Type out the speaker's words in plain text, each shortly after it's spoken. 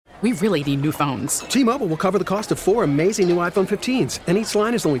We really need new phones. T-Mobile will cover the cost of 4 amazing new iPhone 15s, and each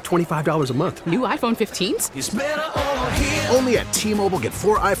line is only $25 a month. New iPhone 15s? It's better over here. Only at T-Mobile, get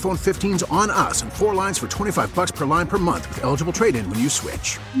 4 iPhone 15s on us and 4 lines for $25 per line per month with eligible trade-in when you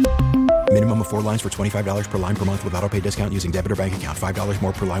switch. Minimum of 4 lines for $25 per line per month with autopay discount using debit or bank account. $5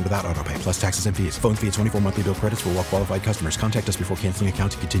 more per line without autopay, plus taxes and fees. Phone fee at 24 monthly bill credits for well-qualified customers. Contact us before canceling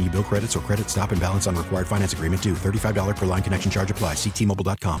account to continue bill credits or credit stop and balance on required finance agreement due. $35 per line connection charge applies. See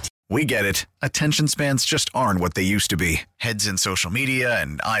T-Mobile.com. We get it. Attention spans just aren't what they used to be. Heads in social media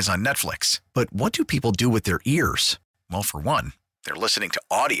and eyes on Netflix. But what do people do with their ears? Well, for one, they're listening to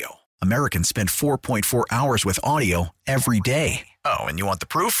audio. Americans spend 4.4 hours with audio every day. Oh, and you want the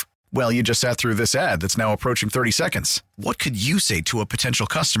proof? Well, you just sat through this ad that's now approaching 30 seconds. What could you say to a potential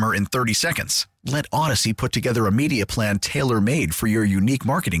customer in 30 seconds? Let Odyssey put together a media plan tailor-made for your unique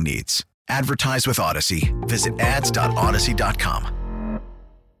marketing needs. Advertise with Odyssey. Visit ads.odyssey.com.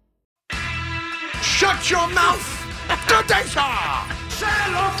 Shut your mouth! Say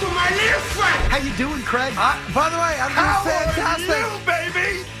hello to my little friend! How you doing, Craig? By the way, I'm How doing fantastic. are you,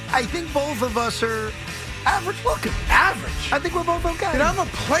 baby? I think both of us are average looking. Average? I think we're both okay. Dude, I'm a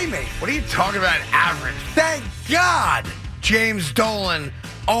playmate. What are you talking about, average? Thank God James Dolan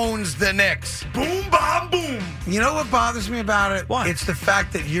owns the Knicks. Boom, bomb, boom. You know what bothers me about it? What? It's the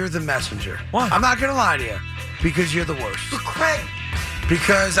fact that you're the messenger. What? I'm not going to lie to you, because you're the worst. But Craig,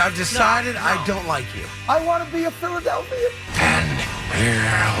 Because I've decided No. I don't like you. I want to be a Philadelphia. And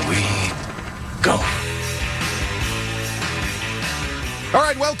here we go. All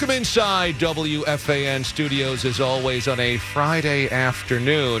right, welcome inside WFAN Studios, as always, on a Friday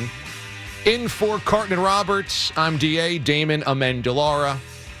afternoon. In for Carton and Roberts, I'm D.A. Damon Amendolara.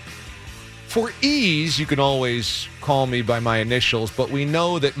 For ease, you can always call me by my initials, but we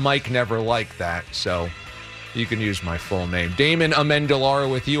know that Mike never liked that, so you can use my full name. Damon Amendolara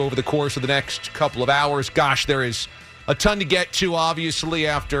with you over the course of the next couple of hours. Gosh, there is a ton to get to, obviously,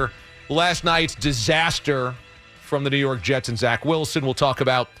 after last night's disaster from the New York Jets and Zach Wilson. We'll talk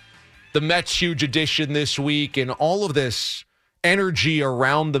about the Mets' huge addition this week and all of this energy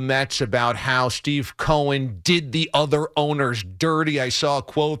around the Mets about how Steve Cohen did the other owners dirty. I saw a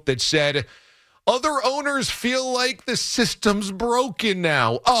quote that said, "Other owners feel like the system's broken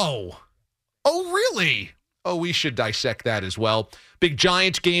now." Oh, really? Oh, we should dissect that as well. Big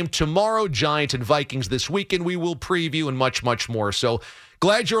Giants game tomorrow, Giants and Vikings this weekend. We will preview and much, much more. So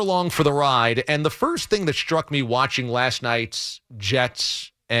glad you're along for the ride. And the first thing that struck me watching last night's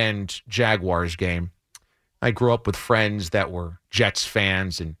Jets and Jaguars game, I grew up with friends that were Jets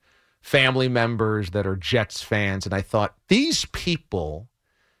fans and family members that are Jets fans. And I thought, these people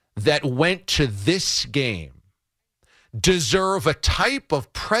that went to this game deserve a type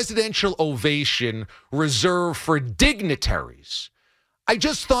of presidential ovation reserved for dignitaries. I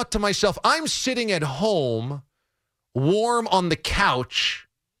just thought to myself, I'm sitting at home, warm on the couch,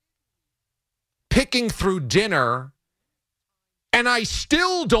 picking through dinner, and I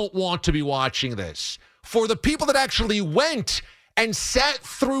still don't want to be watching this. For the people that actually went and sat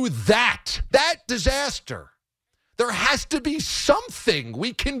through that disaster, there has to be something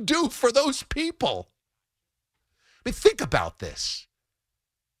we can do for those people. I mean, think about this.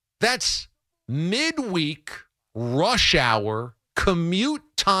 That's midweek, rush hour, commute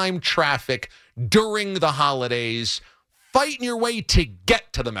time traffic during the holidays, fighting your way to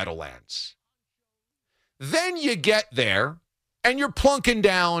get to the Meadowlands. Then you get there, and you're plunking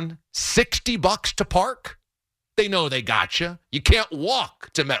down $60 to park. They know they got you. You can't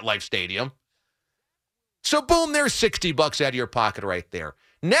walk to MetLife Stadium. So boom, there's $60 out of your pocket right there.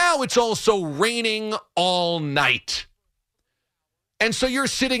 Now it's also raining all night. And so you're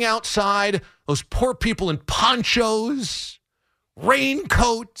sitting outside, those poor people in ponchos,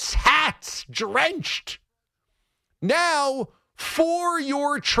 raincoats, hats, drenched. Now, for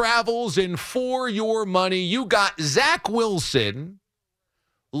your travels and for your money, you got Zach Wilson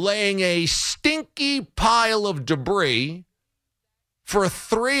laying a stinky pile of debris for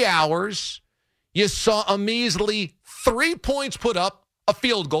 3 hours. You saw a measly 3 points put up, a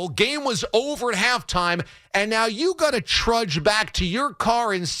field goal. Game was over at halftime, and now you got to trudge back to your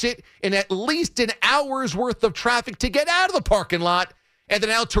car and sit in at least an hour's worth of traffic to get out of the parking lot and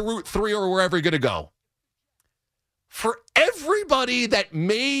then out to Route 3 or wherever you're going to go. For everybody that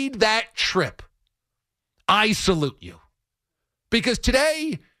made that trip, I salute you. Because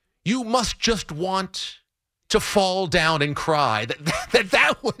today, you must just want to fall down and cry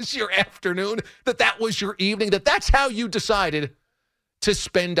that was your afternoon, that was your evening, that's how you decided to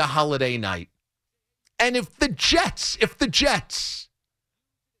spend a holiday night. And if the Jets,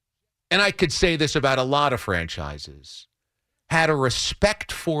 and I could say this about a lot of franchises, had a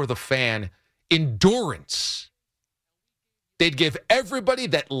respect for the fan, endurance, they'd give everybody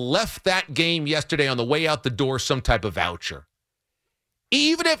that left that game yesterday on the way out the door some type of voucher.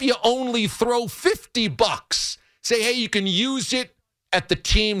 Even if you only throw $50, say, hey, you can use it at the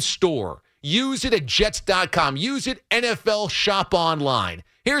team store. Use it at Jets.com. Use it NFL Shop Online.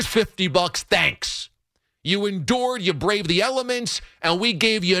 Here's $50. Thanks. You endured, you braved the elements, and we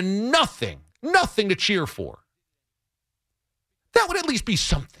gave you nothing to cheer for. That would at least be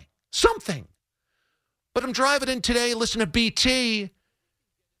something. Something. But I'm driving in today, listen to BT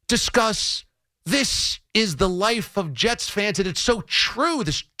discuss this is the life of Jets fans, and it's so true,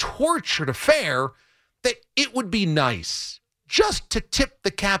 this tortured affair, that it would be nice just to tip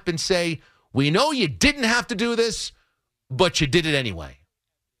the cap and say, we know you didn't have to do this, but you did it anyway.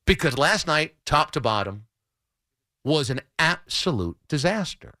 Because last night, top to bottom, was an absolute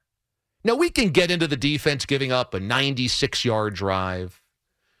disaster. Now, we can get into the defense giving up a 96-yard drive.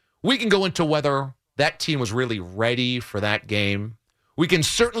 We can go into whether that team was really ready for that game. We can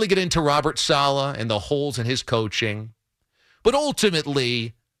certainly get into Robert Saleh and the holes in his coaching. But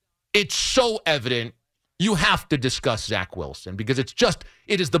ultimately, it's so evident you have to discuss Zach Wilson because it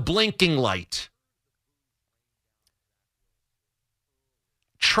is the blinking light.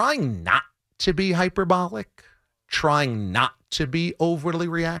 Trying not to be hyperbolic, trying not to be overly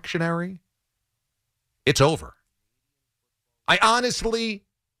reactionary, it's over. I honestly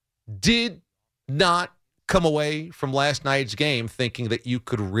did not come away from last night's game thinking that you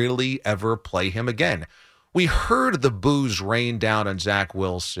could really ever play him again. We heard the boos rain down on Zach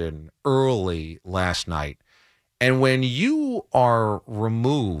Wilson early last night. And when you are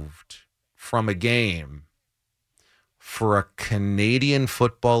removed from a game for a Canadian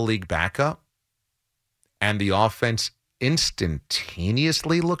Football League backup and the offense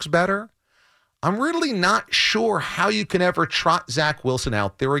instantaneously looks better, I'm really not sure how you can ever trot Zach Wilson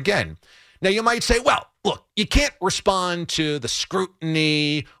out there again. Now, you might say, well, look, you can't respond to the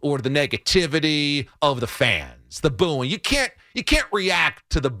scrutiny or the negativity of the fans, the booing. You can't react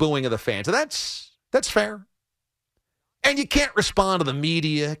to the booing of the fans. And that's fair. And you can't respond to the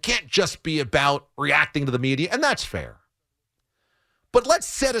media. It can't just be about reacting to the media, and that's fair. But let's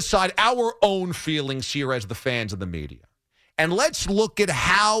set aside our own feelings here as the fans of the media. And let's look at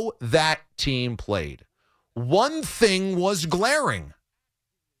how that team played. One thing was glaring.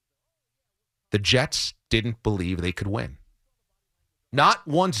 The Jets didn't believe they could win. Not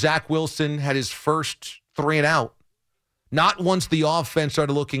once Zach Wilson had his first 3 and out. Not once the offense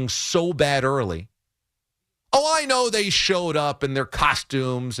started looking so bad early. Oh, I know they showed up in their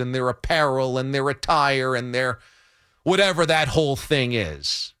costumes and their apparel and their attire and their whatever that whole thing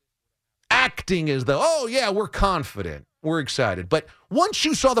is. Acting as though, oh, yeah, we're confident. We're excited. But once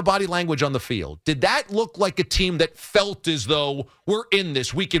you saw the body language on the field, did that look like a team that felt as though we're in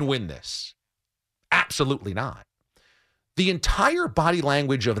this, we can win this? Absolutely not. The entire body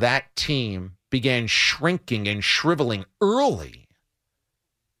language of that team began shrinking and shriveling early.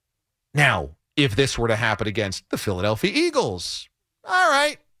 Now, if this were to happen against the Philadelphia Eagles, all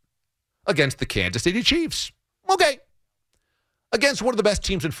right. Against the Kansas City Chiefs, okay. Against one of the best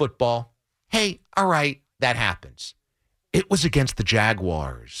teams in football, hey, all right, that happens. It was against the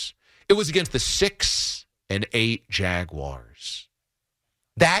Jaguars. It was against the 6 and 8 Jaguars.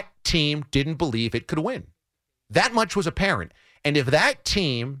 That team didn't believe it could win. That much was apparent. And if that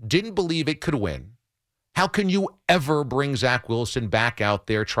team didn't believe it could win, how can you ever bring Zach Wilson back out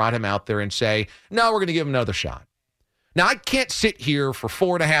there, trot him out there, and say, no, we're going to give him another shot? Now, I can't sit here for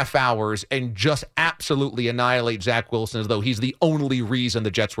 4.5 hours and just absolutely annihilate Zach Wilson as though he's the only reason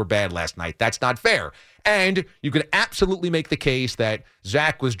the Jets were bad last night. That's not fair. And you can absolutely make the case that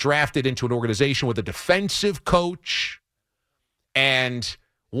Zach was drafted into an organization with a defensive coach. And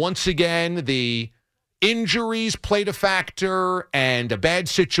once again, the injuries played a factor, and a bad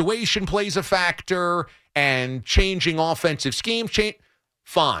situation plays a factor, and changing offensive schemes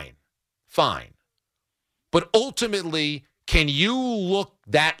fine. But ultimately, can you look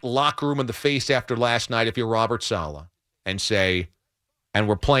that locker room in the face after last night if you're Robert Saleh and say, and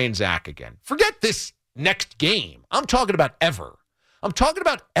we're playing Zach again? Forget this next game. I'm talking about ever.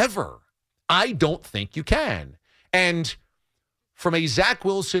 I don't think you can. And from a Zach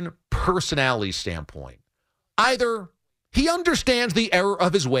Wilson personality standpoint, either he understands the error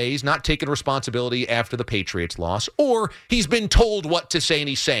of his ways, not taking responsibility after the Patriots loss, or he's been told what to say and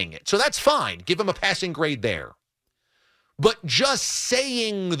he's saying it. So that's fine. Give him a passing grade there. But just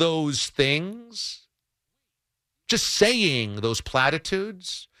saying those things, just saying those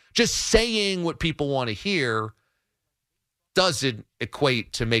platitudes, just saying what people want to hear, doesn't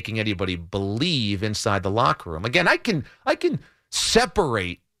equate to making anybody believe inside the locker room. Again, I can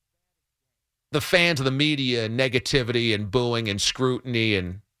separate the fans of the media and negativity and booing and scrutiny,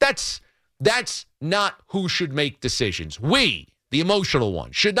 and that's not who should make decisions. We, the emotional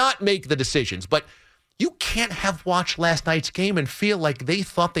ones, should not make the decisions. But you can't have watched last night's game and feel like they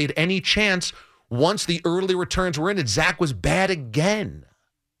thought they had any chance once the early returns were in and Zach was bad again.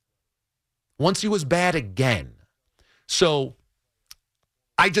 Once he was bad again. So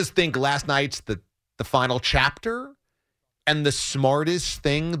I just think last night's the final chapter, and the smartest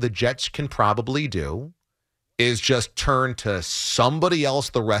thing the Jets can probably do is just turn to somebody else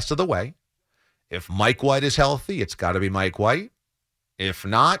the rest of the way. If Mike White is healthy, it's got to be Mike White. If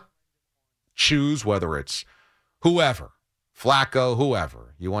not, choose whether it's whoever, Flacco,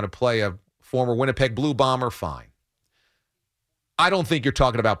 whoever. You want to play a former Winnipeg Blue Bomber, fine. I don't think you're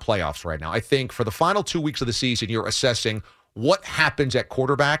talking about playoffs right now. I think for the final 2 weeks of the season, you're assessing what happens at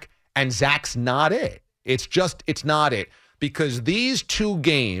quarterback, and Zach's not it. It's not it. Because these two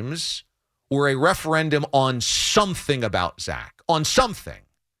games were a referendum on something about Zach, on something.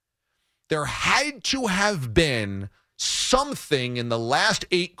 There had to have been something in the last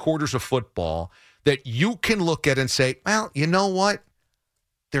 8 quarters of football that you can look at and say, well, you know what?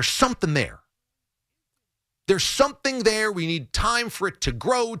 There's something there. There's something there. We need time for it to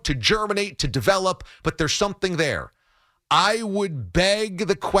grow, to germinate, to develop, but there's something there. I would beg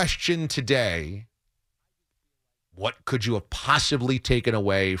the question today, what could you have possibly taken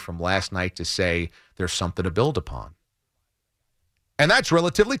away from last night to say there's something to build upon? And that's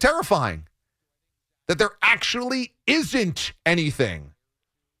relatively terrifying, that there actually isn't anything.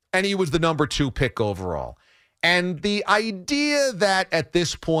 And he was the number 2 pick overall. And the idea that at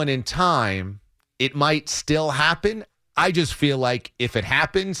this point in time, it might still happen, I just feel like if it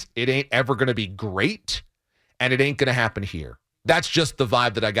happens, it ain't ever going to be great, and it ain't going to happen here. That's just the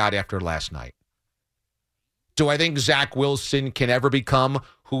vibe that I got after last night. Do I think Zach Wilson can ever become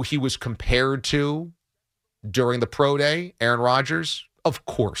who he was compared to during the pro day, Aaron Rodgers? Of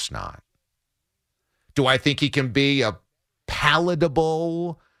course not. Do I think he can be a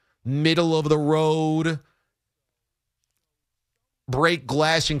palatable, middle-of-the-road, break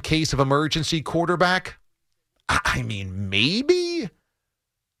glass in case of emergency quarterback? I mean, maybe.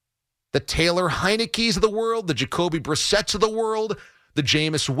 The Taylor Heineke's of the world, the Jacoby Brissett's of the world, the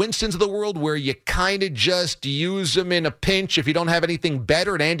Jameis Winston's of the world, where you kind of just use them in a pinch if you don't have anything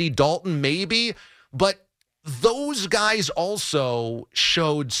better. And Andy Dalton, maybe. But those guys also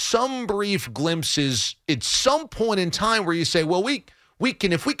showed some brief glimpses at some point in time where you say, well, we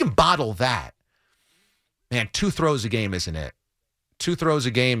can, if we can bottle that, man, 2 throws a game isn't it. 2 throws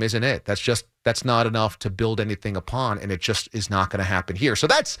a game isn't it. That's not enough to build anything upon, and it just is not going to happen here. So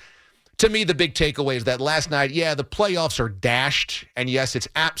that's, to me, the big takeaway is that last night, yeah, the playoffs are dashed, and yes, it's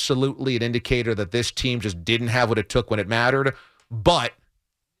absolutely an indicator that this team just didn't have what it took when it mattered, but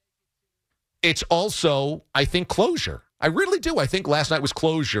it's also, I think, closure. I really do. I think last night was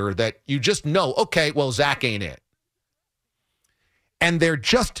closure, that you just know, okay, well, Zach ain't it. And there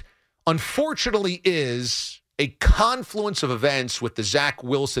just, unfortunately, is a confluence of events with the Zach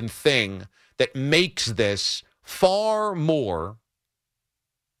Wilson thing that makes this far more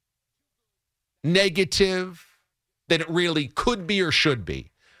negative than it really could be or should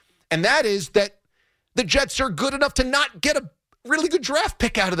be. And that is that the Jets are good enough to not get a really good draft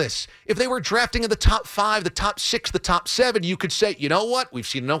pick out of this. If they were drafting in the top 5, the top 6, the top 7, you could say, you know what? We've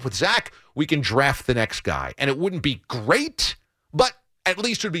seen enough with Zach. We can draft the next guy. And it wouldn't be great, but at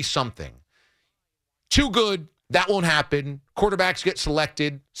least it would be something. Too good. That won't happen. Quarterbacks get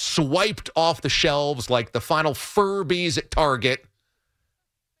selected, swiped off the shelves like the final Furbies at Target.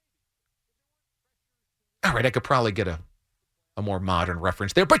 All right, I could probably get a more modern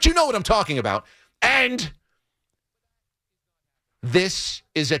reference there, but you know what I'm talking about. And this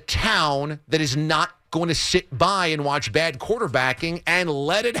is a town that is not going to sit by and watch bad quarterbacking and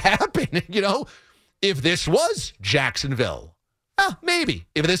let it happen. You know, if this was Jacksonville, maybe.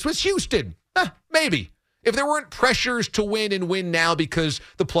 If this was Houston, maybe. If there weren't pressures to win and win now because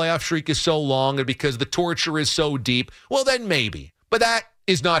the playoff streak is so long and because the torture is so deep, well, then maybe. But that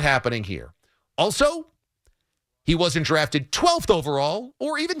is not happening here. Also, he wasn't drafted 12th overall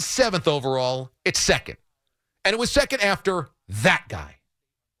or even 7th overall. It's 2nd. And it was 2nd after that guy.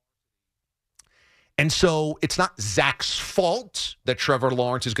 And so it's not Zach's fault that Trevor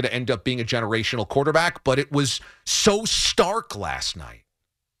Lawrence is going to end up being a generational quarterback, but it was so stark last night.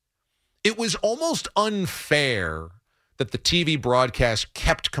 It was almost unfair that the TV broadcast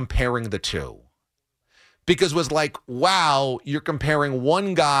kept comparing the two. Because it was like, wow, you're comparing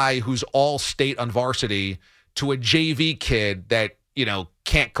one guy who's all state on varsity to a JV kid that,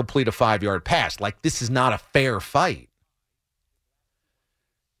 can't complete a 5-yard pass. Like, this is not a fair fight.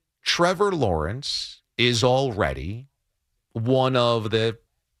 Trevor Lawrence is already one of the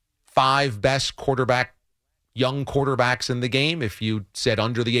 5 best young quarterbacks in the game, if you said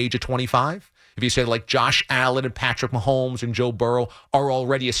under the age of 25. If you said like Josh Allen and Patrick Mahomes and Joe Burrow are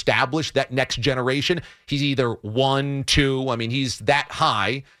already established, that next generation, he's either 1, 2. I mean, he's that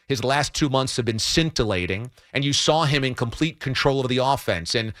high. His last 2 months have been scintillating, and you saw him in complete control of the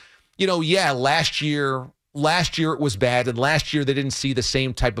offense. And, last year it was bad, and last year they didn't see the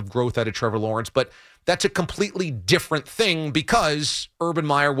same type of growth out of Trevor Lawrence, but that's a completely different thing because Urban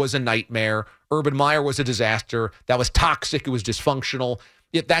Meyer was a nightmare. Urban Meyer was a disaster. That was toxic. It was dysfunctional.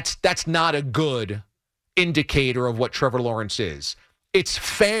 That's not a good indicator of what Trevor Lawrence is. It's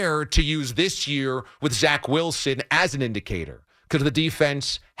fair to use this year with Zach Wilson as an indicator because the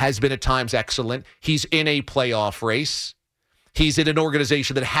defense has been at times excellent. He's in a playoff race. He's in an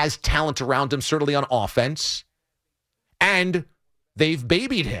organization that has talent around him, certainly on offense. And they've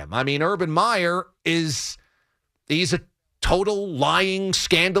babied him. I mean, Urban Meyer he's a total lying,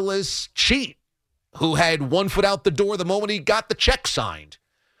 scandalous cheat who had one foot out the door the moment he got the check signed.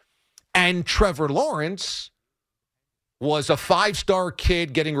 And Trevor Lawrence was a 5-star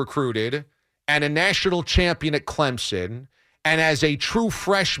kid getting recruited and a national champion at Clemson. And as a true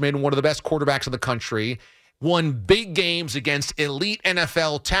freshman, one of the best quarterbacks in the country, won big games against elite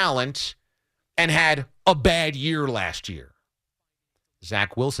NFL talent and had a bad year last year.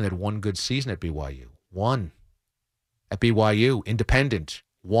 Zach Wilson had one good season at BYU. One. At BYU, independent.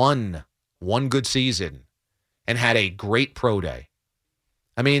 One good season and had a great pro day.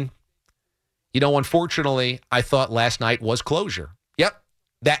 I mean, unfortunately, I thought last night was closure. Yep,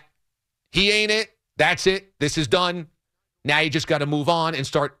 that he ain't it. That's it. This is done. Now you just got to move on and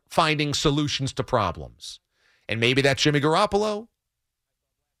start finding solutions to problems. And maybe that's Jimmy Garoppolo.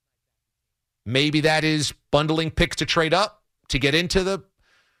 Maybe that is bundling picks to trade up to get into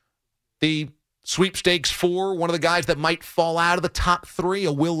the sweepstakes for one of the guys that might fall out of the top 3,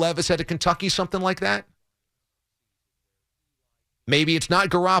 a Will Levis out of Kentucky, something like that. Maybe it's not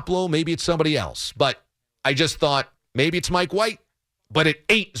Garoppolo, maybe it's somebody else. But I just thought maybe it's Mike White, but it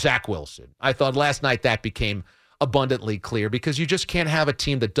ain't Zach Wilson. I thought last night that became abundantly clear because you just can't have a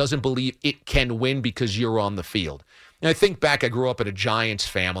team that doesn't believe it can win because you're on the field. And I think back, I grew up in a Giants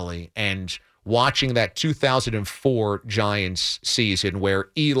family, and watching that 2004 Giants season where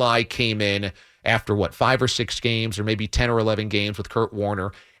Eli came in after, 5 or 6 games or maybe 10 or 11 games with Kurt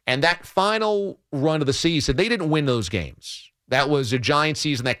Warner. And that final run of the season, they didn't win those games. That was a Giants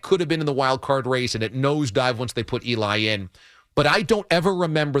season that could have been in the wild card race, and it nosedived once they put Eli in. But I don't ever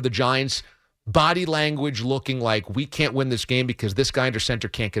remember the Giants' body language looking like we can't win this game because this guy under center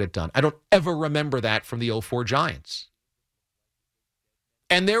can't get it done. I don't ever remember that from the 2004 Giants.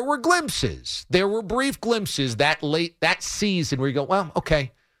 And there were glimpses. There were brief glimpses that season where you go, well,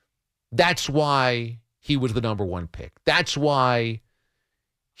 okay, that's why he was the number 1 pick. That's why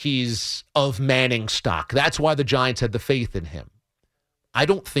he's of Manning stock. That's why the Giants had the faith in him. I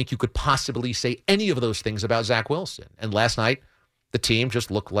don't think you could possibly say any of those things about Zach Wilson. And last night, the team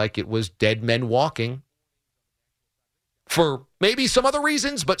just looked like it was dead men walking for maybe some other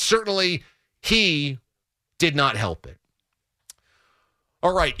reasons, but certainly he did not help it.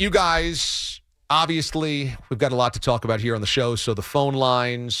 All right, you guys, obviously, we've got a lot to talk about here on the show, so the phone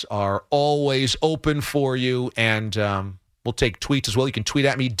lines are always open for you, and we'll take tweets as well. You can tweet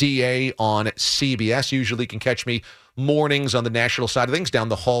at me, DA on CBS. Usually you can catch me mornings on the national side of things down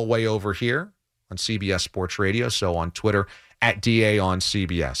the hallway over here on CBS Sports Radio, so on Twitter, at DA on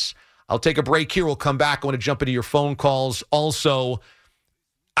CBS. I'll take a break here. We'll come back. I want to jump into your phone calls. Also,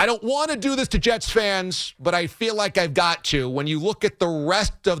 I don't want to do this to Jets fans, but I feel like I've got to. When you look at the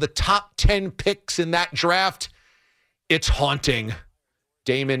rest of the top 10 picks in that draft, it's haunting.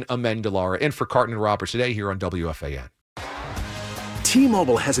 Damon Amendolara in for Carton and Roberts today here on WFAN.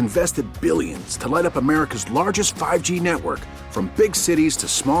 T-Mobile has invested billions to light up America's largest 5G network, from big cities to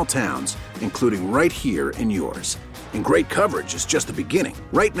small towns, including right here in yours. And great coverage is just the beginning.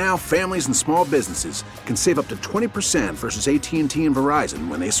 Right now, families and small businesses can save up to 20% versus AT&T and Verizon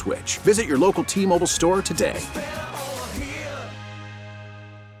when they switch. Visit your local T-Mobile store today.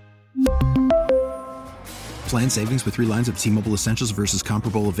 Plan savings with 3 lines of T-Mobile Essentials versus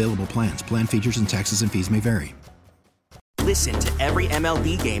comparable available plans. Plan features and taxes and fees may vary. Listen to every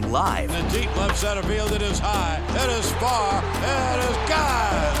MLB game live. In the deep left center field, it is high, it is far, it is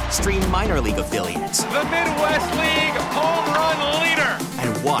gone. Stream minor league affiliates. The Midwest League home run leader.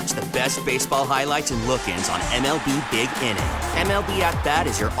 And watch Watch the best baseball highlights and look-ins on MLB Big Inning. MLB At Bat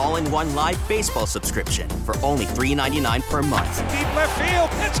is your all-in-one live baseball subscription for only $3.99 per month. Deep left field.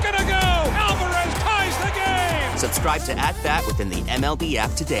 It's going to go. Alvarez ties the game. Subscribe to At Bat within the MLB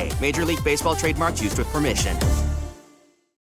app today. Major League Baseball trademarks used with permission.